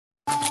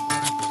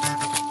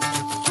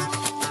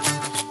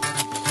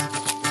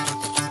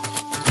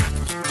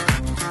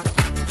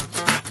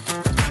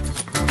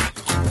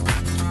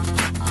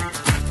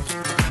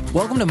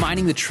Welcome to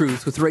Mining the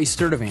Truth with Ray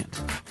Sturdivant.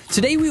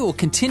 Today we will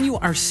continue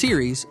our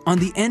series on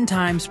the End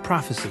Times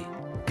Prophecy.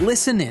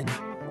 Listen in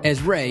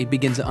as Ray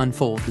begins to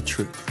unfold the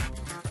truth.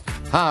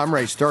 Hi, I'm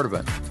Ray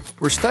Sturdivant.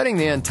 We're studying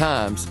the end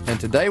times, and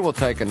today we'll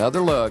take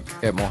another look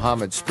at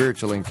Muhammad's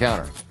spiritual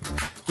encounter.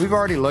 We've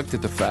already looked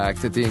at the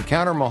fact that the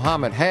encounter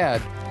Muhammad had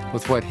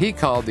with what he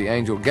called the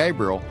angel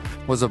Gabriel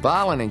was a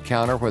violent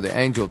encounter where the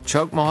angel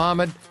choked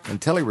Muhammad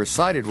until he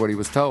recited what he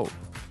was told.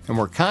 And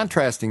we're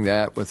contrasting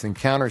that with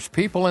encounters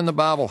people in the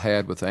Bible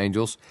had with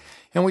angels,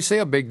 and we see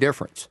a big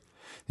difference.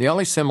 The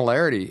only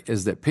similarity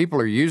is that people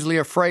are usually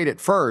afraid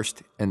at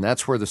first, and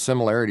that's where the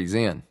similarities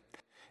end.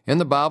 In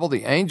the Bible,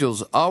 the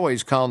angels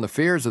always calm the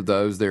fears of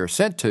those they are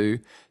sent to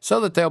so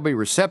that they'll be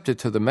receptive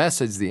to the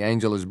message the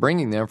angel is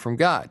bringing them from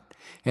God,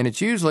 and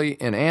it's usually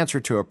in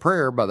answer to a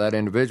prayer by that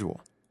individual.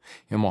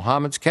 In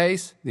Muhammad's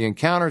case, the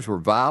encounters were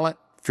violent,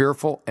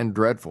 fearful, and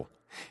dreadful,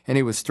 and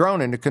he was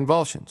thrown into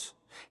convulsions.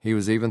 He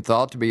was even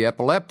thought to be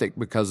epileptic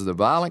because of the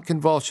violent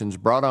convulsions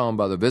brought on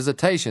by the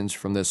visitations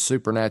from this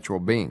supernatural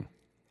being.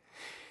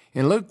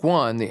 In Luke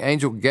 1, the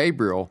angel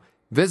Gabriel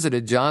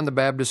visited John the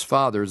Baptist's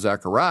father,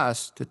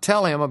 Zacharias, to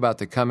tell him about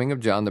the coming of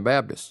John the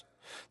Baptist.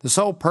 The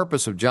sole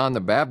purpose of John the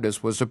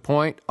Baptist was to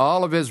point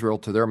all of Israel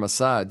to their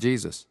Messiah,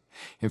 Jesus.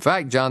 In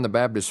fact, John the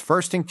Baptist's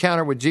first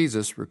encounter with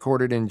Jesus,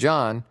 recorded in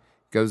John,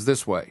 goes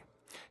this way.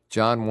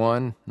 John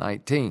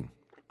 1:19.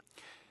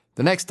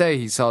 The next day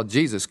he saw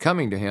Jesus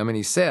coming to him, and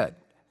he said,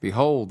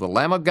 "Behold, the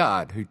Lamb of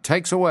God, who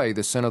takes away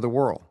the sin of the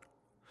world."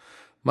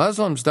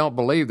 Muslims don't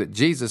believe that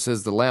Jesus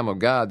is the Lamb of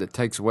God that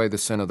takes away the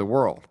sin of the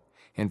world.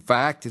 In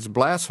fact, it's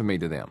blasphemy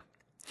to them.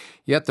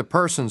 Yet the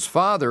person's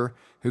father,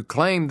 who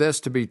claimed this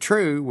to be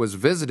true, was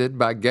visited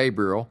by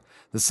Gabriel,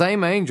 the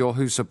same angel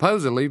who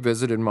supposedly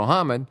visited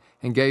Muhammad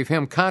and gave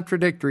him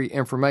contradictory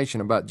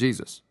information about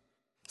Jesus.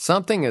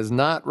 Something is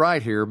not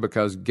right here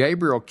because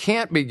Gabriel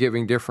can't be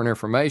giving different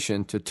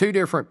information to two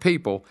different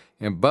people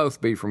and both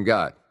be from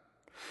God.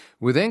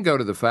 We then go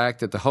to the fact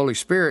that the Holy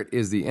Spirit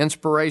is the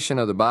inspiration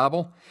of the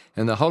Bible,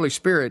 and the Holy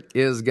Spirit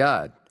is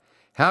God.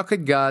 How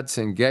could God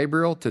send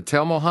Gabriel to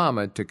tell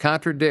Muhammad to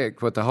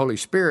contradict what the Holy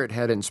Spirit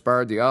had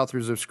inspired the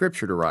authors of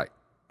Scripture to write?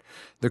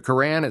 The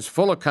Quran is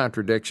full of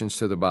contradictions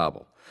to the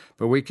Bible,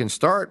 but we can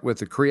start with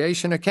the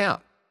creation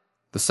account.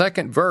 The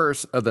second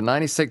verse of the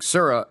 96th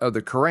surah of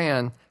the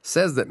Quran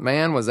says that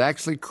man was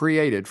actually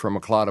created from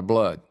a clot of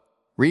blood.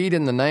 Read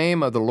in the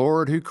name of the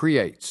Lord who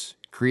creates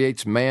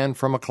man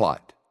from a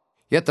clot.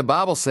 Yet the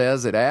Bible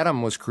says that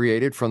Adam was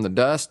created from the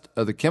dust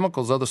of the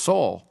chemicals of the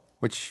soil,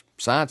 which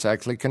science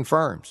actually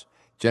confirms.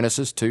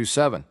 Genesis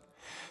 2:7.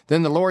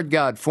 Then the Lord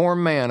God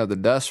formed man of the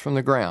dust from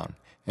the ground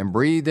and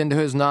breathed into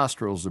his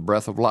nostrils the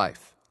breath of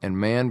life, and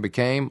man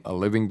became a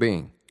living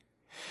being.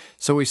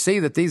 So we see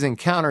that these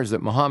encounters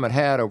that Muhammad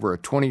had over a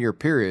 20-year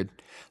period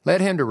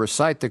led him to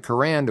recite the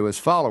Quran to his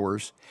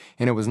followers,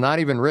 and it was not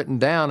even written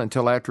down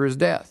until after his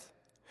death.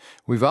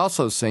 We've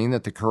also seen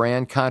that the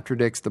Quran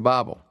contradicts the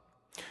Bible.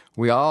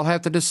 We all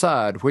have to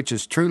decide which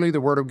is truly the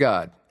Word of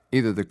God.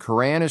 Either the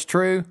Quran is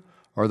true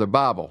or the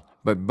Bible,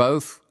 but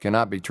both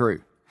cannot be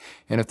true.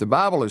 And if the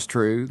Bible is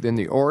true, then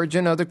the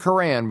origin of the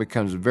Quran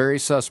becomes very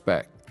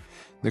suspect.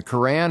 The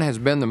Quran has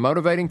been the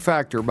motivating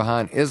factor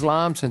behind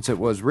Islam since it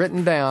was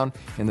written down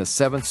in the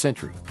 7th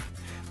century.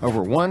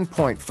 Over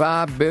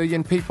 1.5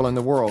 billion people in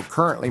the world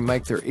currently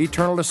make their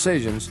eternal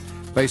decisions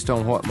based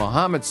on what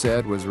Muhammad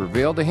said was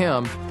revealed to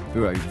him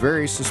through a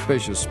very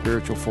suspicious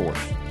spiritual force.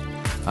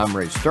 I'm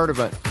Ray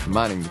Sturdivant,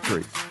 Mining the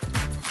Truth.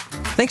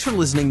 Thanks for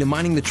listening to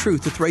Mining the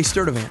Truth with Ray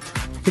Sturdivant.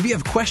 If you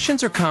have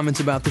questions or comments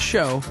about the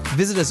show,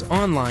 visit us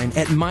online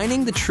at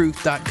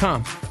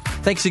miningthetruth.com.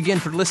 Thanks again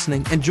for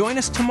listening, and join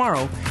us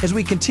tomorrow as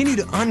we continue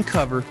to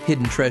uncover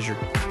hidden treasure.